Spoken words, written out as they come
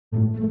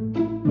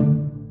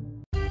I'm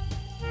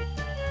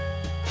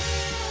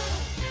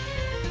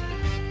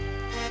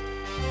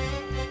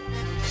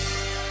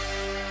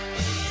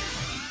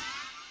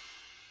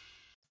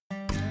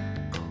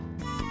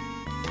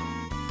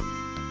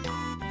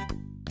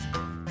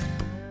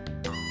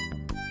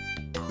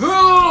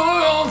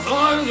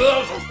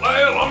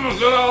gonna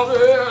get out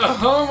there.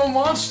 I'm a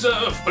monster.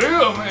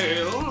 Feel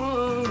me.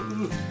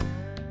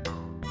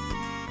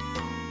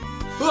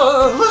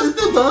 Where's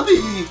the puppy?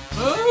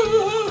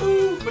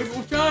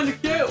 We're trying to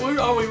get.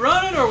 Are we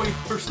running? Are we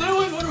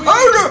pursuing? What are we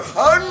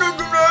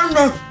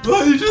doing?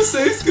 What did you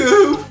say,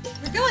 Scoob?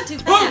 We're going too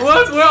fast.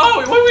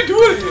 What are we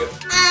doing here?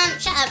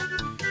 Shut up.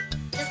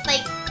 Just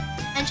like,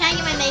 I'm trying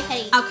to get my May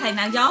petty. Okay,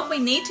 now y'all, we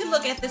need to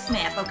look at this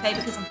map, okay?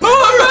 Because I'm.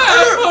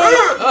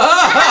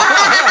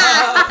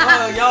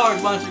 Y'all are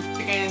a bunch of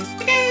chickens.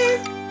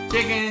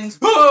 Chickens.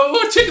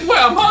 Oh, chicken? Wait,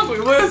 I'm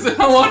hungry. Where is it?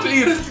 I want to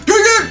eat it.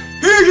 Chicken!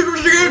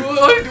 Chicken!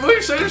 What are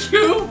you saying,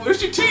 Scoob?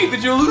 Where's your teeth?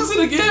 Did you lose it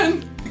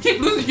again? You keep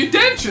losing your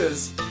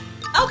dentures.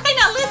 Okay,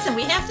 now listen,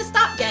 we have to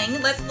stop,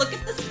 gang. Let's look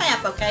at this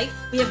map, okay?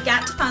 We have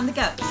got to find the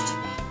ghost.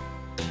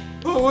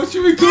 Oh, where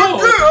should we go?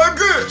 I'm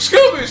good.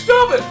 Scooby,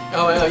 stop it!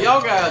 Oh, well,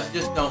 y'all guys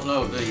just don't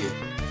know, do you?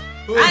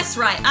 That's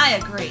right, I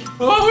agree.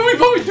 Oh, what are we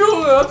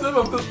doing?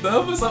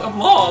 I'm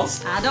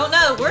lost. I don't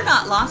know, we're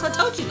not lost. I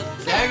told you.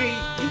 Shaggy,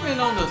 you been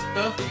on the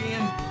stuff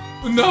again?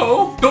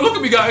 No, don't look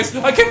at me, guys.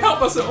 I can't help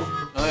myself.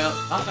 Well,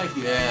 I think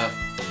you have.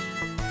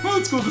 Well,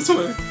 let's go this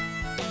way.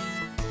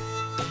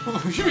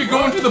 Should we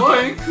go into the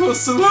bank or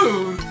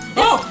saloon?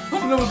 Oh,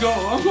 I'm gonna go.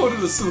 I'm going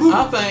to the saloon.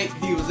 I think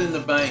he was in the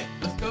bank.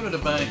 Let's go to the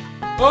bank.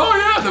 Oh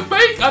yeah, the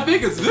bank. I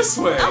think it's this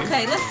way.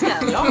 Okay, let's go.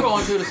 Y'all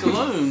going to the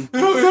saloon.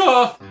 Oh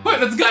yeah. Wait,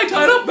 there's a guy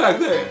tied up back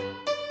there.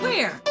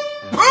 Where?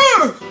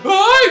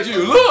 Behind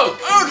you. Look.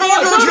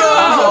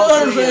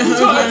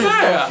 He's right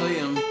there. See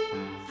him.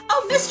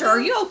 Oh, mister, are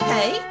you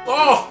okay?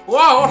 Oh,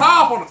 wow, what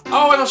happened? I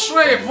was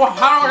asleep.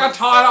 How I got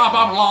tied up?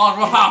 I'm lost.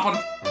 What happened?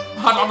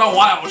 I don't know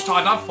what I was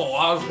tied up for.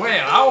 I was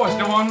weird. I was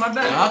doing my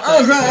day. I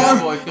think the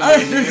cowboy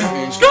comes in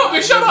here.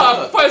 Scooby, shut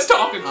up! Quit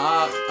talking.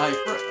 Hey,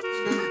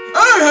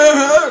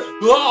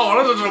 Oh,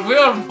 this is a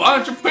weird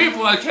bunch of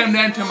people that came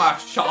into my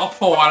shop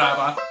or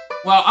whatever.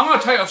 Well, I'm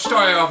gonna tell you a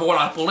story of what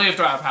I believe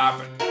to have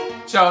happened.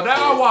 So there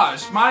I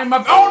was, minding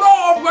my.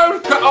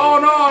 Oh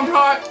no, I'm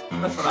tired.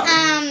 That's what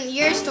happened.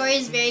 Your story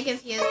is very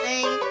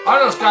confusing. I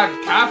just got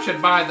captured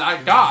by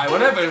that guy,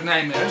 whatever his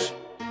name is.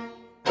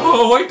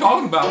 Oh, what are you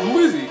talking about? Who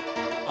is he?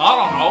 I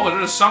don't know,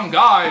 it is some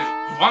guy.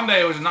 One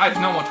day it was a nice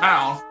normal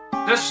town.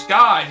 This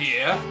guy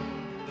here,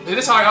 this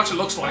is how he actually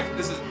looks like.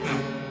 This is,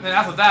 then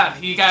after that,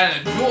 he got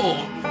in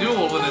a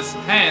duel with his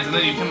hands, and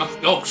then he became a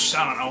ghost.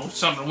 I don't know,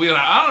 something weird.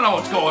 I don't know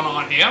what's going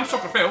on here. I'm so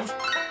confused.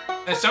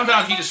 And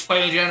sometimes he just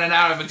fades in and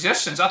out of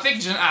existence. I think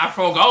he's an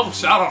Afro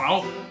ghost. I don't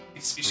know.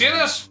 You see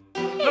this?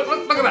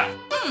 Look at that.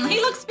 He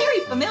looks very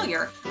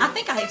familiar. I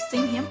think I have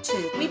seen him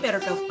too. We better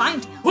go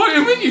find him. What do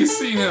you mean you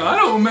seen him? I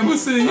don't remember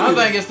seeing him. I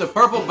think it's the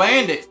Purple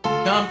Bandit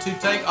come to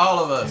take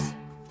all of us.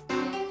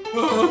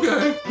 Oh,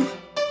 okay.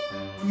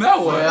 Now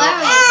what? Well,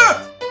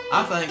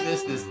 I think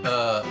this is,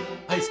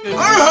 hey, Scooby.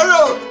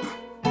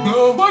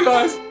 Oh, bye,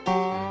 guys.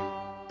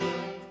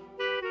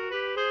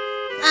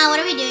 What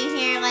are we doing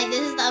here? Like,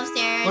 this is the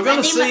upstairs. We're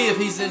gonna see if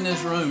he's in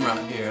this room right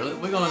here.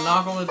 We're gonna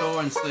knock on the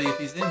door and see if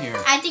he's in here.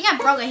 I think I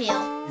broke a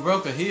heel. You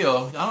broke a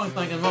heel? I don't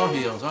think there's more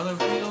heels. Are there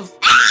heels?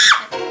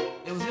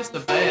 It was just a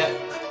bat.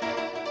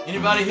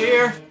 Anybody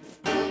here?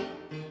 No,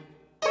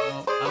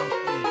 I don't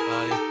see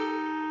anybody.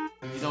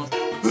 You don't.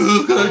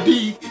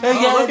 Hey,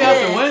 look out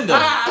the window.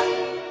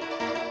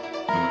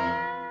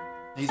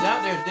 He's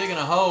out there digging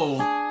a hole.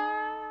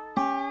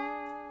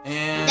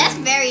 And That's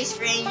very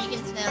strange, you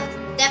can tell. It's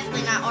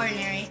definitely not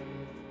ordinary.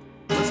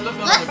 let's look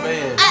under the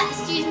bed.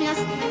 Excuse me, I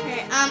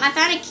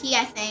found a key,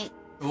 I think.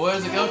 Where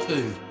does it go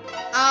to?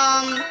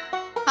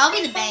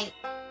 Probably the bank.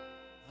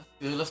 That's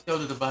good. Let's go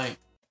to the bank.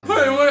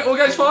 Wait, what you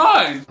guys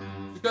find?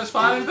 You guys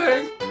find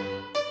anything?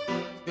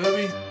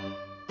 Scooby?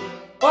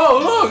 Oh,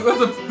 look,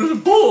 there's a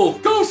bull.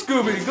 Go,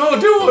 Scooby, go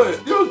do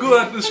it. You're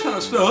good at this kind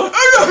of stuff.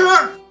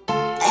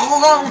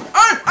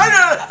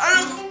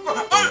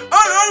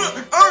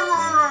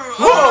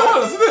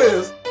 What is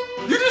this?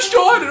 You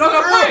destroyed it on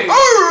that place.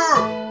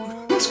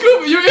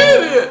 Scooby, you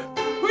idiot.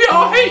 We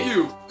all hate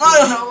you.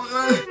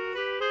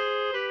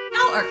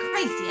 Y'all are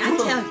crazy, I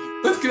tell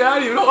you. Let's get out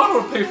of here. No, I don't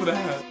want to pay for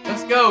that.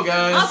 Let's go,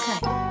 guys. Okay.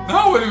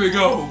 Now where do we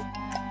go?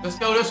 Let's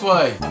go this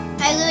way.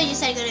 I literally just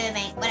said go to the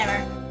bank.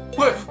 Whatever.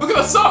 Wait, look at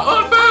the sun.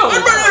 Unbound.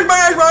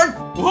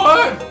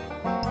 What?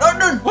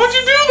 Why'd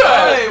you do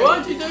that? Hey,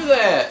 why'd you do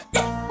that?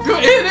 You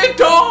idiot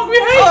dog. We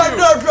hate you.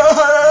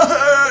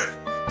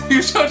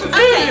 You're such an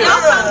Okay, idiot.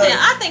 y'all calm down.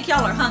 I think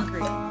y'all are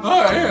hungry. I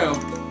am.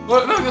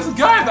 Look, there's a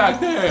guy back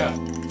there.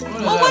 What is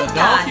Well, that, what a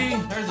guy? donkey?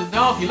 There's a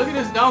donkey. Look at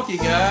this donkey,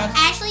 guys.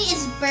 Actually,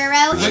 it's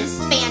burrow in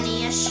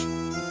Spanish.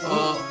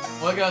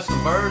 We got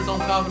some birds on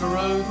top of the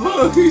roof.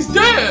 Look, he's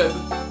dead.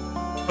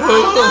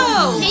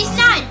 Oh, He's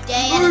not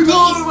dead. What are you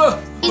talking about?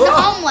 He's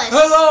homeless.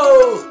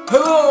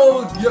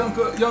 Hello,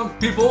 young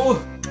people.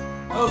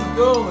 How's it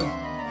going?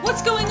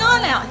 What's going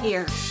on out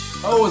here?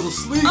 I was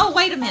asleep. Oh,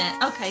 wait a minute.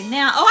 Okay,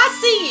 now. Oh, I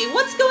see you.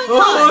 What's going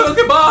Oh, on?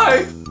 okay,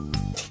 bye.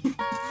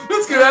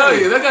 Let's get out of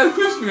here. That guy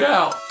creeps me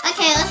out.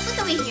 Okay, let's look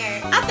over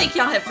here. I think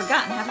y'all have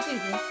forgotten how to do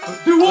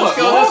this. Do what? Let's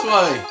go this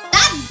way.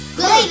 Stop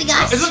bullying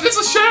us. It's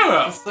a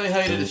sheriff. Let's say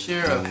hey to the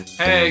sheriff.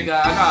 Hey, guy,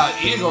 I got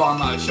an eagle on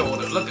my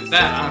shoulder. Look at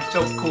that. I'm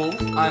so cool.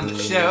 I'm the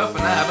sheriff, and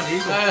I have an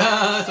eagle.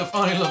 That's a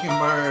funny looking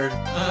bird.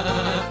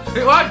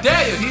 Hey, well, I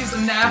dare you. He's the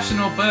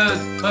national bird.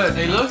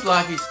 He looks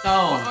like he's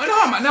stoned.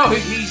 No,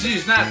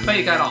 he's not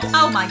fake at all.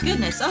 Oh, my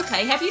goodness.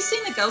 Okay, have you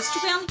seen the ghost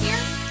around here?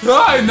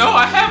 No,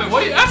 I haven't.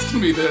 Why are you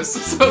asking me this?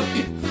 So,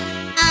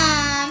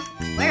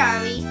 Where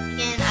are we?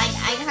 Again,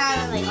 I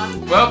kind of like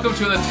lost. welcome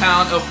to the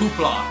town of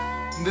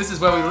Hoopla. This is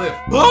where we live.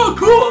 Oh,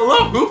 cool! I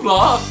love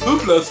Hoopla.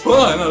 Hoopla's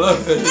fun. I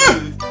love it.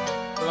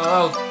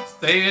 Well,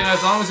 stay in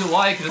as long as you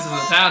like. This is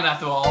a town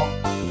after all.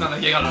 It's not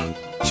like you gotta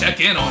check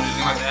in or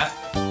anything like that.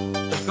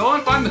 Just go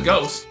and find the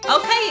ghost.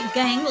 Okay,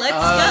 gang, let's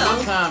What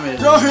go. time is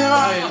it? Go here.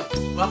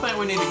 Hey, well, I think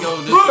we need to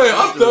go this Hey,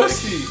 I'm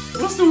direction. thirsty.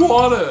 What's the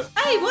water?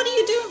 Hey, what are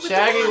you doing with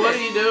Shaggy, the what water?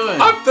 are you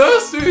doing? I'm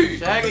thirsty.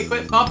 Shaggy,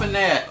 quit pumping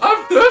that.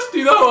 I'm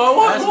thirsty though. I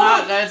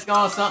want That's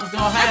water. something's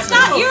gonna happen. That's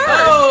not yours.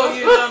 Oh,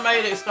 you done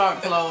made it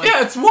start flowing.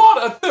 Yeah, it's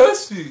water. I'm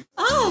thirsty.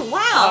 Oh, I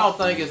wow. don't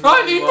think it's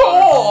I need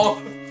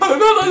water. more. I'm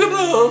not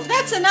enough.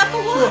 That's enough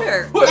of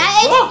water. Wait,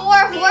 That is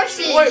what? 4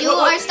 horses. Wait, you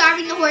what? are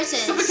starving the horses.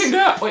 Something came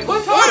down. Wait,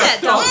 what? That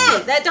Donkey?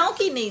 donkey. That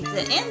donkey needs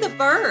it. And the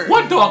bird.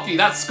 What donkey?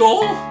 That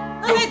skull?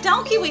 Look, that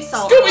donkey we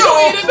saw. Scooby,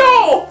 don't eat it,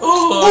 no!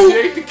 Oh, you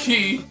ate the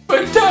key.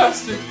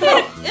 Fantastic.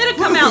 It'll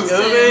come out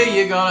soon. Scooby,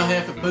 you're gonna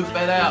have to poop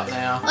that out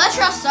now. Let's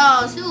trust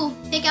Sauce. Who will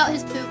pick out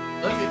his poop?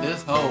 Look at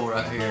this hole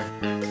right here.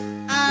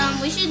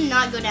 We should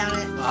not go down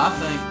it. Well, I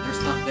think there's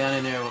something down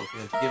in there that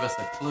could give us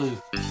a clue.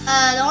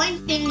 The only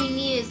thing we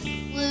need is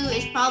a clue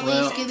is probably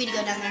Well- Scooby to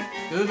go down there.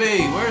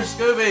 Scooby, where's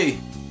Scooby?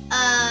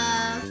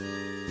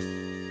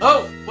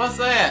 Oh, what's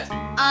that?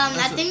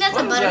 I think that's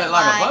a what is butterfly. that,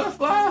 like a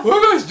butterfly? What are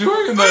you guys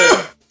doing in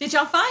there? Did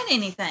y'all find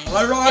anything?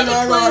 Right,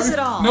 Any clues at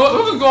all?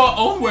 No, we can go our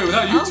own way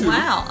without you Oh, two.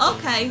 wow.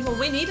 Okay, well,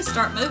 we need to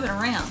start moving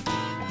around.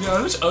 Yeah,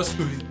 that's us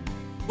three.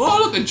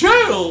 Oh, look, a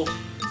jail.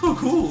 So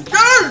cool.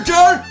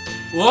 John.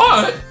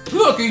 What?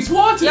 Look, he's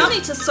wanted. Y'all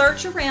need to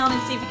search around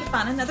and see if you can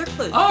find another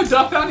clue. Oh,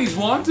 I found he's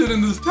wanted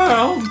in this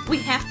town. We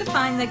have to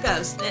find the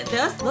ghost. It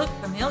does look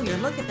familiar.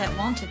 Look at that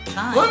wanted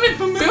sign. Well, I mean,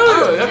 familiar.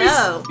 Oh, Have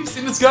no. you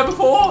seen this guy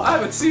before? I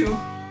haven't seen him.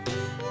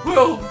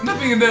 Well,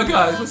 nothing in there,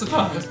 guys. What's the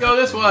time? Let's go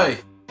this way.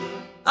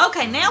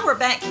 Okay, now we're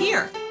back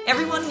here.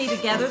 Everyone need to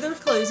gather their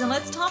clues and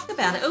let's talk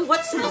about it. Oh,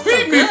 what smells so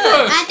Feed me good?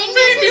 first. I think Feed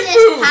this me is his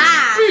food.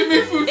 pie. Feed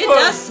me food It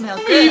first. does smell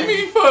Feed good.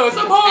 me first.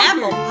 I'm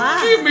hungry. Apple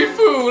pie. Give me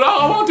food.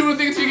 I won't do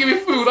anything until you give me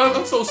food.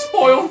 I'm so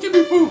spoiled. Give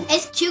me food.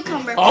 It's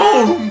cucumber pie.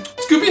 Oh,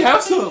 Scooby,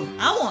 have some.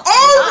 I want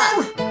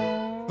Oh, pie.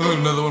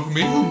 Another one for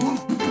me.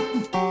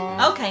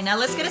 Okay, now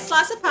let's get a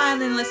slice of pie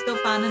and then let's go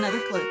find another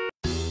clue.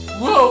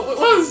 Whoa,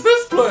 what is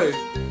this place?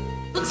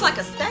 Looks like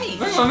a stage.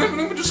 Hang on,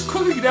 let me just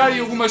quickly get out of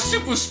here with my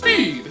super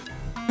speed.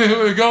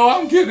 There we go,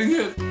 I'm getting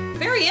it.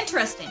 Very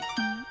interesting.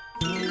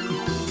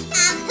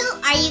 Who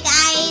are you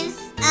guys?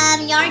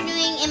 Y'all are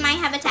doing in my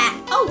habitat.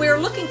 Oh, we're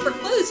looking for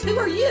clues. Who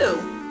are you?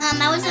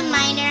 I was a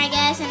miner, I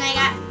guess, and I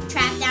got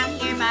trapped down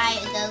here by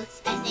a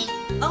ghost, I think.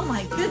 Oh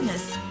my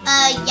goodness.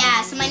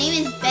 Yeah, so my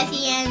name is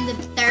Bethy Ann the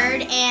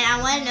Third, and I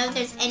want to know if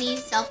there's any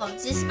cell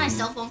phones. This is my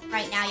cell phone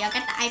right now. Y'all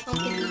got the iPhone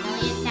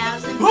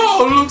 50,000,000.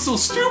 Oh, it looks so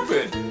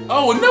stupid.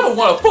 I would never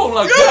want a phone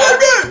like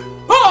that.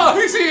 Ah,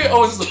 he's here.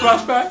 Oh, is this a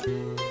flashback?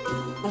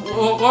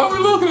 What are we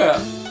looking at?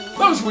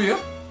 That was weird.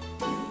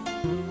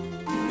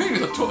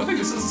 I think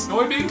this is a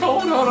story being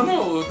told. I don't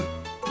know.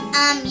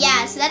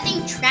 Yeah, so that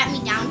thing trapped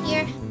me down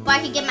here before I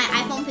could get my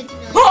iPhone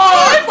 50,000,000. Oh,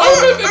 I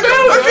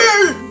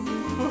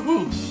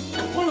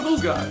One of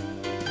those guys.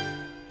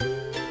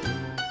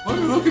 What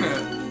are you looking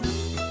at?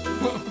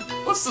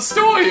 What's the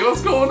story?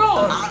 What's going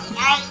on?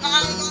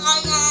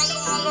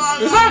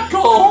 Is that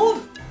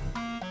cold?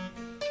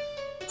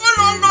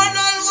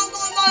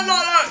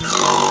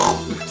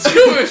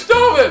 Scooby,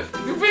 stop it!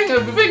 You're being a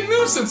big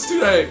nuisance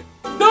today.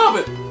 Stop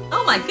it!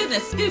 Oh my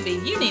goodness,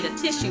 Scooby, you need a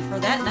tissue for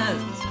that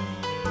nose.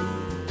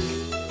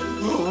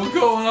 Oh, what's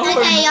going on?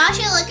 Okay, y'all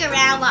should look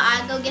around while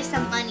I go get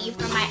some money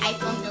for my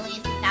iPhone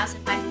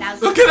 1,000,000,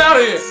 5,000. Look, get out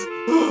of here!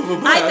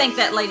 Oh, I think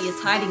that lady is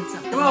hiding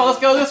something. Come on, let's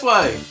go this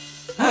way.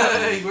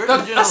 Hey, where's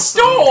the a general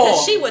store!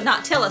 Because she would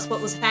not tell us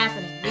what was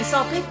happening. We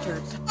saw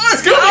pictures.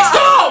 Scooby,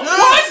 stop!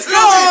 Why,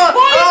 Scooby?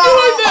 Why are you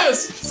doing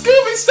this?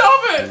 Scooby, stop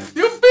it!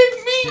 You're a big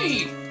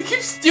meanie! You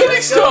keep stealing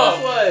Let's go stuff!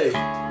 this way.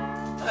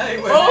 Hey,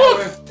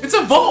 Oh, look! It's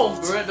a vault!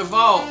 we're at the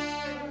vault.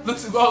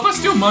 Let's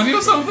steal money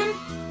or something?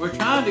 We're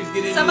trying to get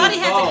into Somebody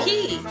this has vault. a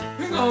key.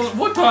 Hang on,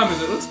 what time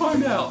is it? Let's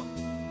find out.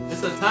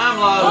 It's a time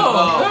log Oh,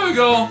 vault. there we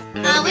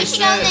go. We should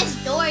go in this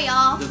door,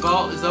 y'all. The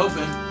vault is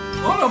open.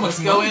 Oh, no, Let's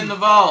go in the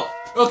vault.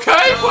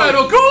 Okay, plan,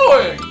 we're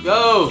going!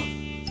 Go.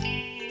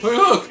 Hey,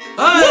 look! Hey,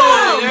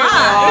 Whoa, there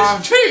my.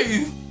 It's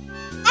cheese!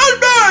 I'm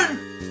done.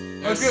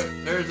 There's a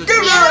Give Give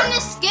me them to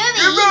Scooby.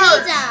 He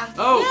needs them.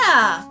 Oh,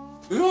 Yeah.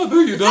 Yeah, I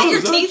think you Is that know your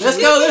that. teeth? let's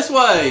go this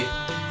way.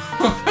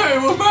 Hey,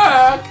 we're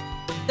back.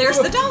 There's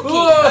the donkey.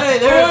 Hey,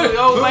 there's the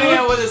old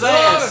man with his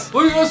ass.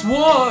 What do you guys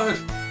want?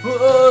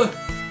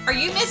 Are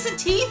you missing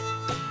teeth?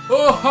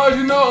 Oh, how'd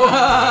you know?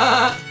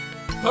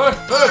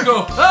 Hey,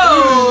 go.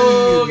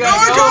 Oh,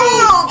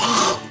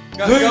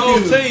 got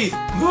gold teeth.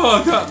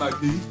 Oh, I got my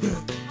teeth.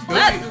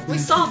 Well, we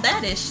solved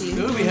that issue.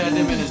 Scooby had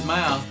them in his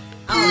mouth.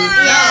 Oh,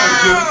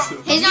 Yeah.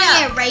 He's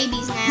gonna get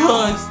rabies now.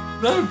 Guys,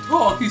 let him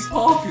talk. He's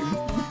talking.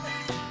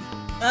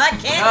 I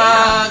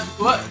can't.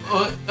 What?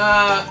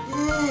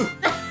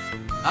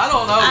 I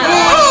don't know.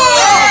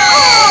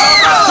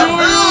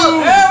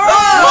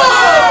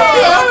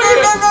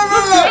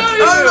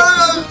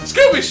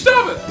 Scooby,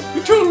 stop it!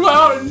 You're too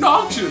loud and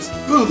noxious.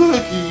 Scooby,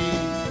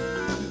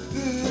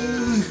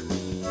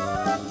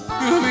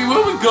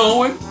 where we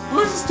going?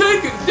 Where's this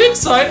taking? Dig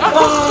site? I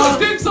thought we were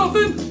gonna dig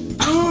something.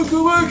 Oh,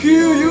 come back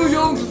here, you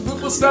young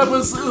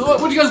whippersnappers.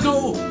 Where'd you guys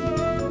go?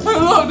 Hey,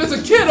 look, there's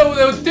a kid over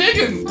there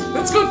digging.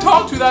 Let's go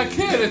talk to that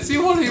kid and see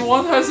what he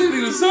has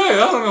anything to say. I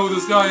don't know who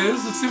this guy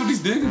is. Let's see what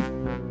he's digging.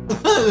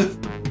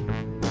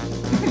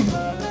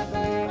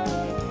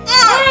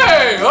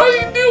 Hey, what are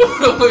you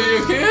doing over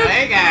here, kid?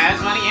 Hey guys,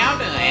 what are y'all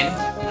doing?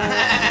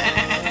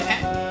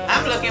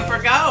 I'm looking for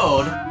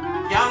gold.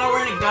 Y'all know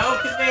where any gold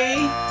could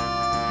be?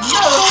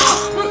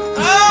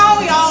 Oh,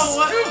 y'all,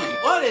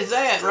 what is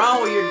that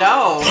wrong with your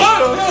dog? I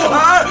don't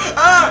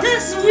know.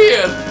 He's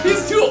weird.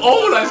 He's too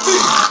old, I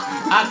think.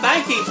 I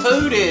think he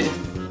pooted.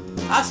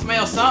 I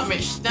smell something.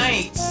 It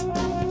stinks.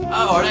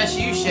 Oh, or that's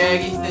you,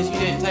 Shaggy, since you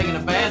didn't take a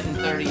bath in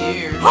 30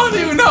 years. How do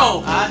you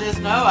know? I just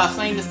know. I've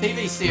seen this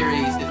TV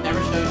series. It never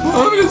shows you.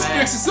 Let me just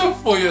fix this up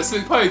for you so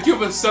you probably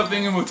give us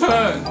something in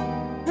return.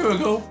 Here we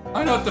go.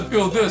 I know how to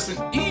build this. It's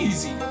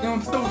easy. You know,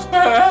 it's so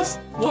fast.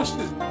 Watch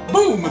this.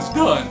 Boom, it's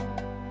done.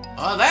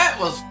 Oh, that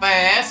was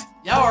fast.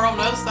 Y'all are on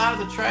the other side of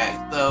the tracks,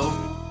 though.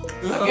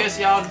 I guess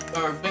y'all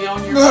are be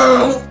on your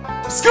own.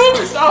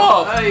 Scooby,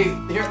 stop! Hey,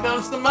 here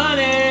comes the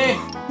money.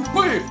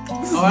 Wait.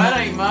 Oh, that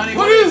ain't money.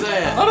 What is I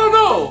that? don't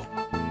know.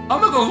 I'm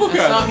not gonna look It's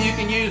at it. something you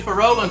can use for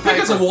rolling I think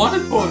it's a paper.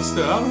 wanted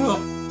poster. I don't know.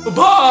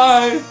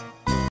 Bye.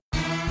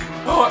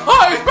 Oh,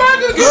 hi, he's back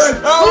again.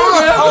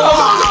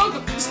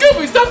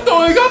 Scooby, stop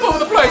throwing up over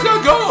the place.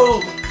 Now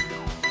go.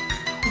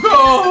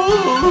 Go.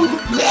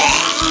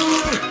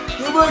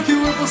 Come back here,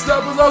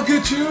 whippersnappers. I'll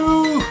get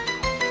you.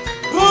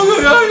 Oh,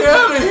 get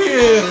out of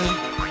here.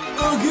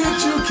 I'll get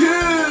you,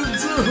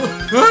 kids.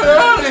 Get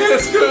out of here,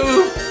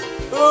 Scoob.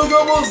 Oh, I'm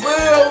almost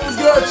there. I almost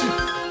got you.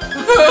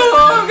 Oh,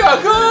 I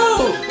gotta go.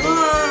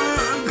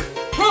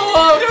 Oh, I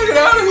gotta get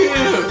out of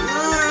here.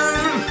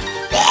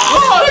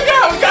 Oh, look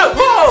out, we got.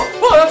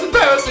 Whoa, that's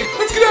embarrassing.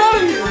 Let's get out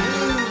of here.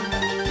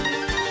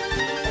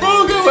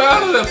 Oh, go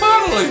out of there,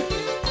 finally.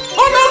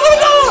 Oh, no.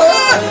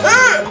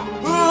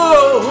 Oh,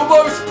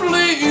 my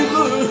spleen.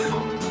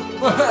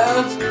 My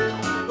hands.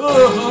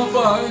 Oh, I'm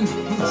fine.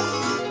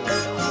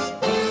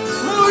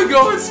 Where are we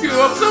going, Scoob?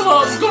 I'm so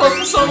long. It's going on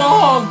for so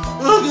long.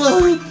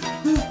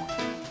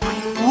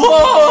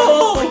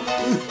 Whoa!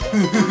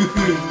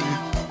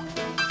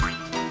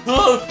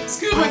 Oh,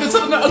 Scooby, there's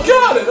something that I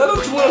got it! I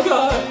don't know what I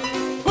got!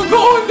 I'm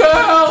going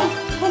down!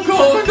 I'm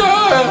going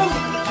down!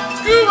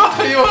 Scoob,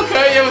 are you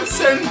okay? You haven't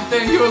said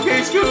anything. You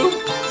okay, Scoob?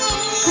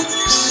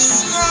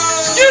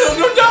 Scoob,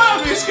 don't die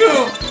on me,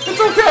 Scoob! It's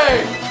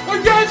okay! I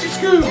got you,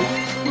 Scoob!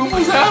 I'm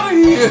almost out of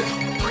here!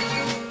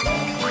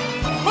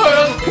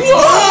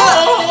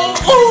 Whoa!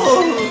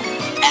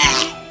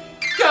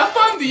 Gotta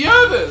find the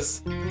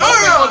others!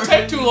 Oh, it'll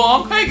take too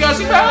long. Hey guys,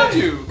 we found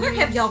you. Where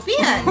have y'all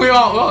been? We're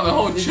on the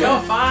whole Did y'all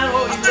trip. find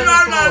what you looking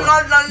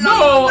for?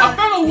 No, I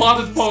found a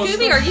wanted poster.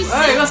 Scooby, are you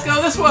Hey, sick? let's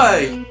go this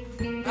way.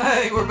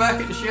 Hey, we're back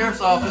at the sheriff's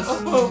office.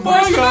 Oh,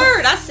 Where's my the God.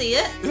 bird? I see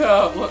it.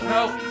 Yeah, what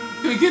now?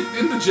 Can we get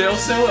in the jail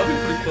cell? That'd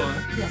be pretty fun.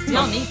 Yes,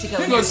 y'all need to go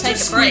Hang in on, and it's take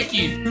too a break.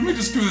 squeaky. Let me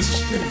just do this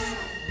shit.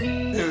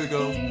 There we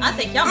go. I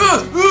think y'all need to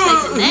take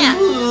a nap.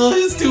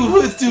 It's too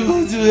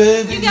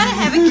heavy. You gotta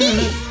have a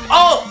key.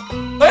 Oh!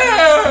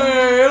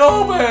 Hey, an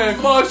old man!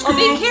 Come on, Scoob! Oh,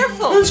 be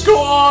careful. Let's go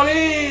on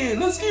in!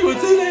 Let's see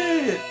what's in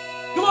it!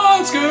 Come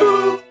on,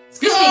 Scoob!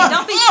 Scooby,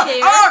 don't be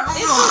scared.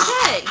 It's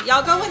okay.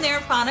 Y'all go in there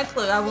and find a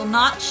clue. I will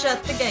not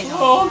shut the gate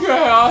on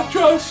Okay, I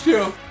trust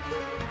you.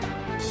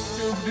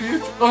 Scoob, do you?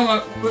 Hang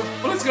on,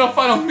 let's go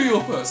find a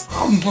meal first. you.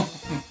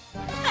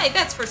 Hey,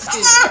 that's for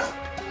Scooby.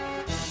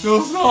 No,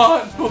 it's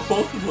not. It's for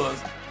both of us.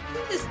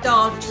 This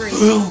dog treat.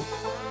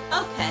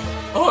 Okay.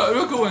 Alright,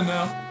 we'll go in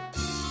now.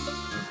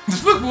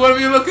 Just look, what are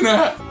you looking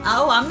at?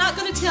 Oh, I'm not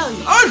gonna tell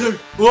you.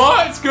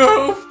 What,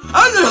 Scoob?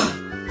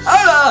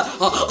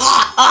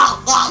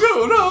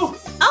 No, no.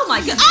 Oh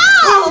my god.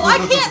 Oh, I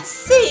can't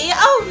see.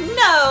 Oh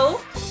no.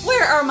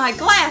 Where are my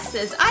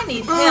glasses? I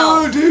need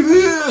help. do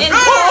this. And-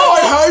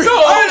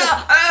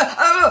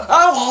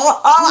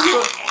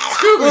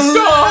 Scooby,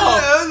 stop!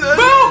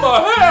 Mama,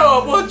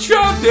 help! We're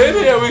trapped in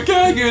here. We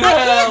can't get I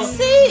can't out.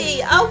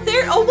 see. Oh,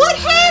 there. Oh, what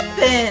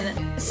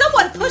happened?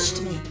 Someone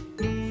pushed me.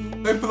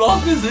 They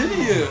blocked us in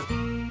here.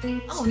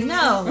 Oh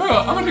no.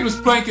 I'm gonna take this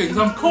blanket because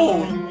I'm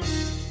cold.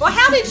 Well,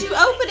 how did you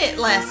open it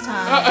last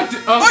time? I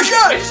just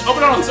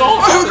opened it on its own.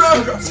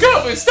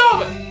 Scooby,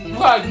 stop it!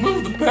 like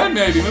move the bed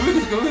maybe. Maybe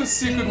there's a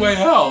secret way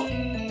out.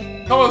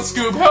 Come on,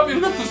 Scoob, help me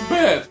lift this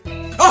bed.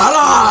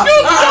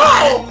 Scoob,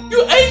 no!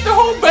 You ate the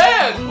whole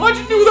bed! Why'd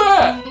you do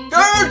that?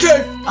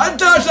 Okay, I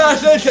thought I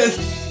said this.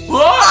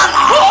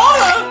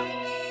 What?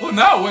 Well,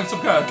 now we're in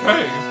some kind of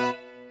cave.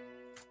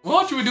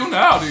 What should we do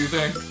now, do you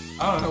think?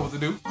 I don't know what to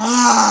do.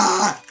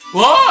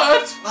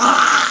 What?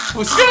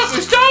 Well, Scooby,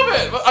 stop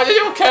it! Are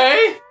you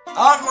okay?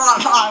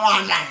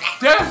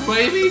 Deaf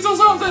babies or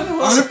something?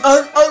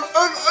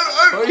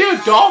 Are you a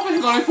dolphin?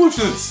 You're gonna push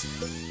this.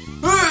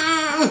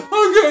 I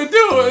can't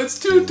do it. It's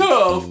too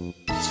tough.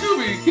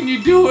 Scooby, can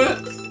you do it?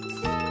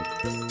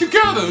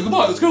 Together. Come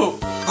on, let's go.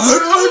 Okay,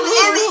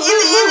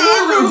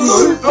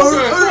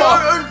 come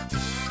on.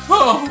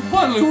 Oh,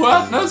 finally,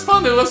 what? That's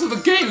fun. The rest of the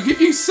game. We keep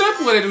being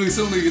separated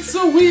recently. It's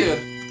so weird.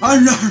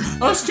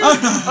 Us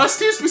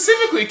two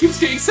specifically keeps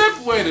getting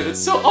separated. It's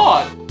so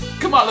odd.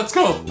 Come on, let's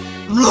go.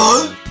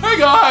 Hey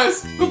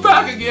guys, we're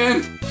back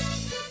again.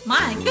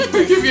 My We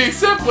goodness. keep getting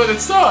separated.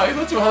 Sorry,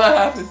 not sure how that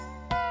happened.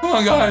 Come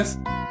on, guys.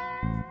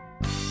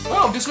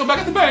 Well, just go back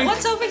at the bank.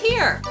 What's over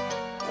here?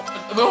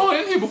 They were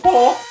in here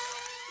before.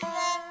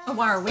 Oh,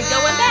 why are we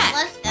going back?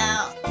 Let's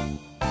go.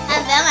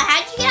 Velma,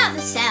 how'd you get out of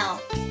the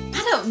cell?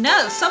 I don't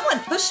know. Someone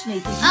pushed me.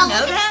 Did you Oh, know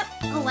look that?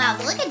 Oh, wow.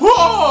 Look at this.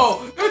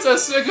 Whoa! It's a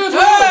secret.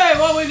 Hey,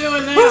 what are we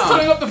doing now? Who's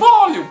turning up the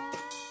volume?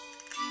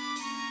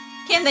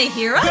 Can they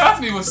hear us?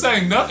 Daphne was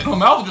saying nothing. Her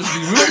mouth would just be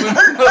moving.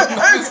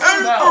 Nothing's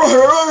coming out.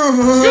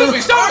 Excuse me,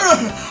 stop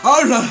it!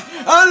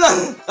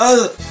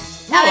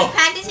 I was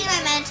practicing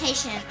my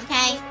meditation,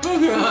 okay?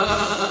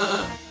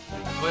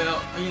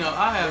 Well, you know,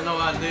 I have no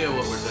idea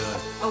what we're doing.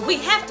 Oh, we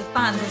have to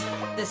find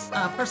this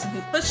person who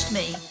pushed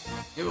me.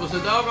 It was a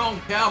doggone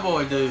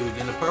cowboy dude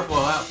in a purple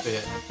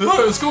outfit.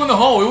 Let's go in the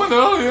hole. We went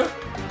earlier.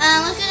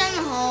 Let's go down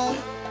the hole.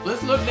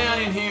 Let's look down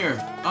in here.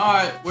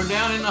 Alright, we're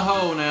down in the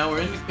hole now.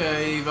 We're in the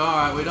cave.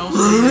 Alright, we don't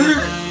see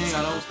anything.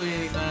 I don't see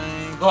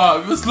anything.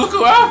 Let's look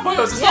around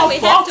first. It's Yeah, all we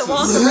boxes. have to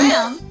walk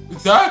around.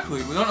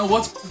 Exactly. We don't know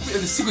what's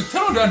the secret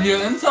tunnel down here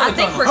inside I the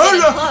think tunnel. we're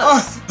getting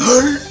close.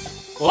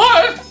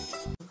 What?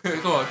 Okay,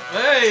 go on.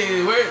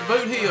 Hey, we're at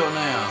Boot Hill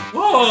now.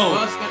 Whoa!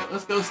 Well,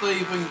 let's go see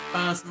if we can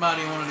find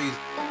somebody in one of these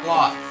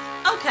plots.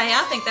 Okay,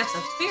 I think that's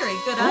a very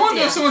good I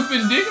wonder idea. if someone's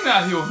been digging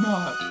out here or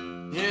not.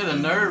 Yeah, the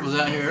nerd was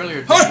out here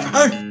earlier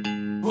today.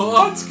 Well,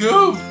 let's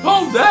go.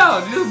 Calm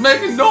down. You're just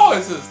making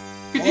noises.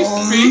 Can you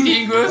speak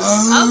English?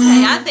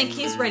 Okay, I think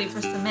he's ready for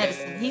some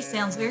medicine. He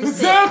sounds very sick.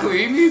 Exactly.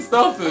 He needs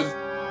something.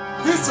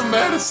 Here's some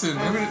medicine.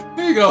 Here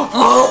you go.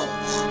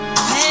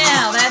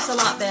 Now, that's a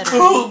lot better.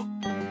 Oh.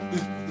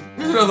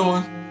 Here's another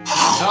one.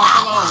 Oh,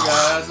 come on,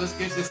 guys. Let's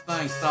get this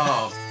thing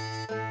solved.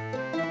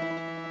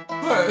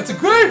 Wait, it's a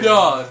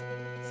graveyard.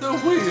 So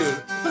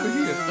weird. Over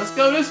here. Let's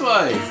go this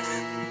way.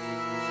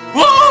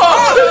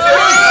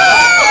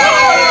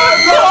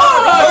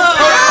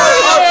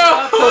 I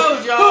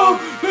told y'all.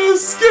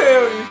 It's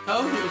scary.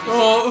 Told you.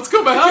 Oh, let's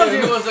go back Told in.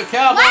 you it was a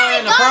cowboy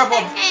in the purple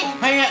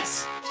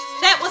pants.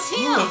 That was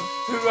him.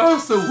 That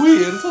was so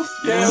weird. It's so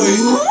scary.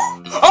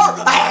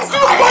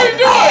 Scooby, what are you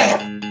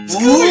doing?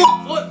 Scooby,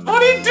 what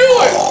are you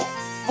doing?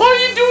 What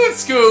are you doing,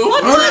 Scoob?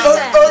 What was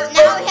that?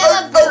 Now we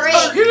have a brick.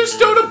 You just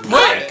stole a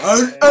brick. Why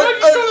did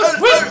you steal a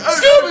brick?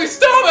 Scooby,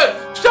 stop it!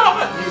 Stop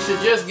it! You should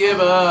just give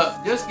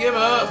up. Just give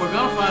up. We're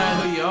gonna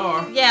find who you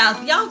are.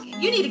 Yeah, y'all,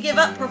 you need to give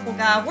up, purple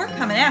guy. We're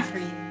coming after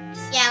you.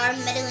 Yeah, we're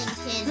middling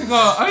kids. Hang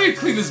on, I need to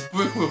clean this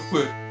brick real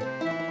quick.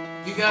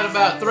 You got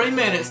about 3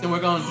 minutes, and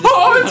we're gonna.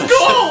 Oh, it's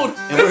gold!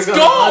 And It's we're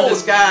gonna gold!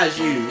 undisguise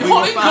you. You're We're gonna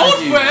holding find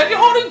gold, you. Fred! You're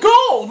holding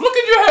gold! Look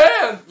at your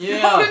hand! You're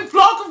Yeah. holding a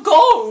block of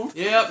gold!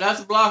 Yep, that's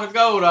a block of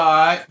gold, all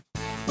right.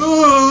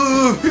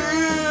 There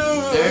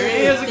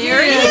he is again.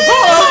 There he is.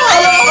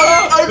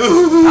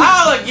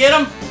 I'll get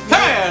him.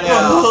 Come here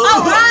now.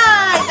 All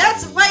right,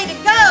 that's the way to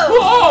go.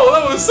 Whoa,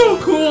 that was so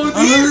cool and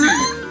easy!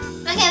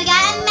 Okay, we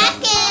gotta unmask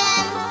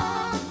him.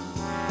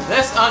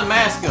 Let's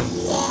unmask him.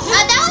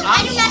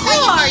 I do not Who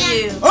tell are you,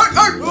 you?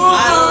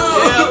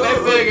 Yep, they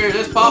figured.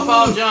 It's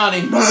Pawpaw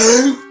Johnny.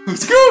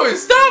 Scooby,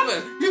 stop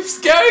it! You're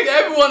scaring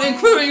everyone,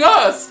 including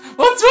us!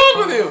 What's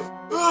wrong with you?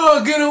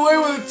 Oh, get away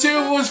with it,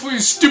 too. What's for you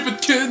stupid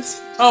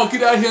kids? Oh,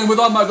 get out of here with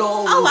all my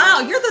gold. Oh, wow,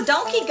 you're the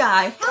donkey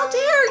guy. How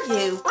dare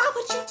you? Why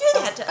would you do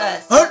that to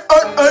us?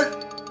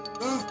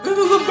 This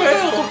is a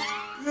bell.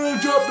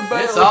 Drop the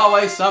bell. It's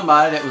always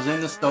somebody that was in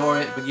the store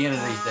at the beginning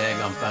of these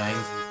daggum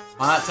things.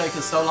 Why it take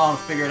us so long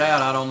to figure it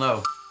out, I don't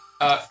know.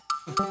 And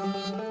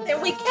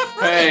we kept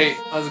running. Hey,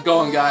 how's it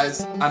going,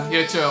 guys? I'm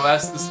here to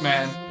arrest this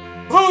man.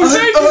 Oh,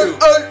 thank you!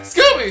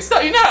 Scooby,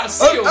 stop! You're not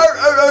sealed!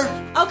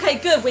 Okay,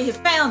 good. We have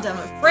found him.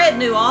 Fred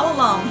knew all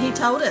along. He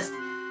told us.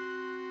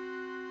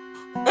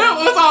 It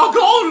was all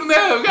gold in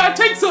there! We gotta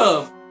take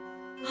some!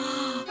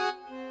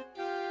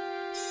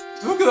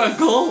 Look at that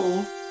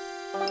gold!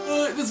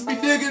 Just be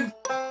digging!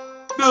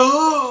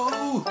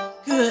 No!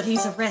 Good,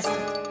 he's arrested.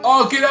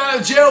 I'll get out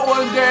of jail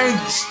one day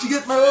to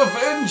get my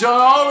revenge on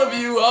all of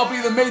you! I'll be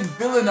the main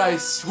villain, I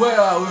swear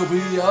I will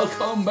be! I'll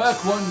come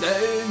back one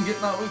day and get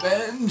my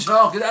revenge!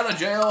 I'll get out of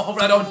jail, hope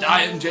I don't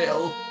die in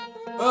jail!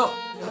 Well,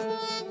 yeah.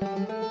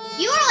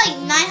 You are like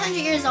 900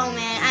 years old,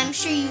 man. I'm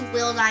sure you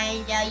will die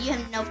in jail. You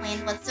have no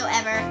plans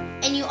whatsoever.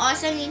 And you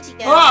also need to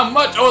go. Oh, I'm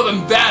much older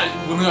than that,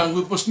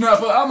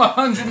 whippersnapper. I'm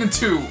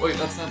 102. Wait,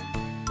 that's not...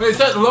 Wait, is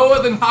that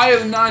lower than higher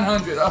than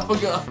 900? I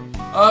forgot.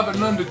 I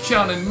haven't learned to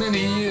count in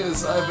many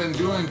years. I've been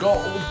doing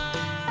gold.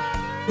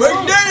 We did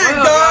it,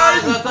 Well,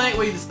 guys! I think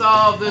we've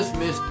solved this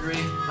mystery.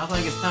 I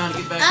think it's time to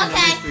get back in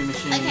the mystery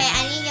machine. Okay,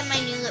 I need to get my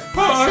new lip Oh,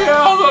 gloss.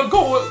 yeah, I'm gonna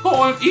go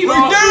and eat We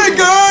all did it, food.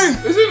 guys!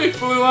 Is there any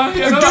food on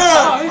here? We did Another it!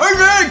 pie? We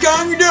did it,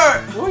 guys! We did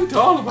it! What are you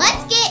talking about?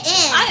 Let's get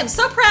in. I am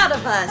so proud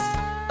of us.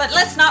 But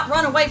let's not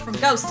run away from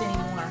Ghost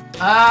anymore.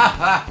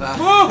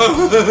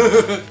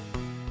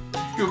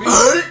 Scooby.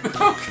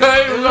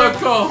 Okay, we're gonna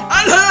go.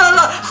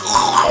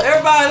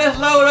 Everybody, let's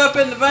load up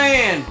in the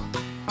van.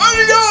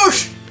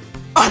 Adios!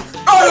 What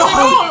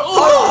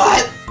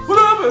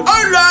happened?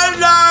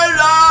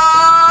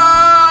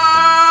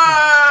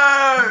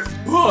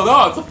 Oh,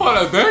 that's a fun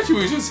adventure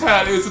we just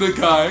had, isn't it,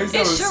 guys? That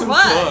It was sure so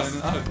was.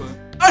 fun. I had fun.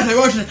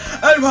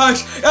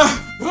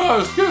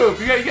 Oh, Scoop,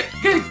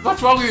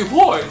 what's wrong with your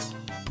voice?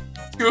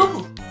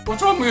 Scoop,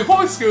 what's wrong with your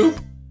voice, Scoop?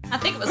 I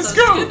think it was Let's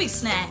those go. Scooby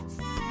snacks.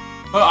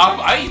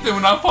 I eat them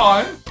when I'm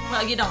fine.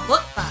 Well, you don't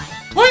look fine.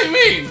 What do you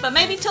mean? But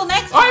maybe till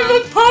next time. I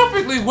look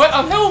perfectly wet.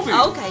 I'm healthy.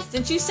 Okay,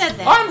 since you said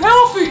that. I'm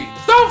healthy.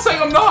 Stop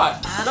saying I'm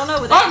not. I don't know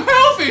with that. I'm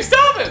healthy.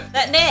 Stop it.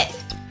 That neck.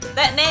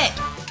 That neck.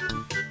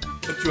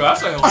 But you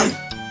asked healthy.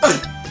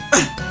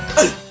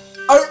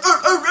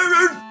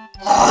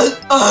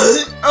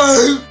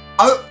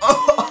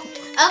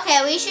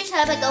 Okay, we should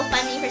set up a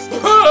GoFundMe for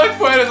Scooby. Like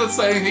Fred isn't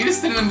saying he's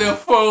just sitting in there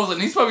frozen.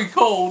 He's probably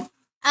cold.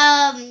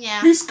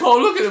 Yeah. He's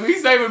cold. Look at him.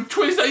 He's not even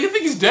twisted. You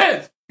think he's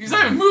dead? He's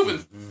not even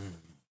moving.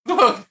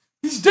 Look,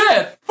 he's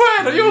dead.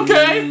 Fred, are you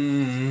okay?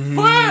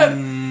 Fred,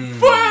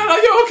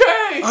 are you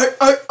okay?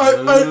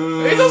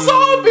 He's a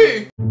zombie.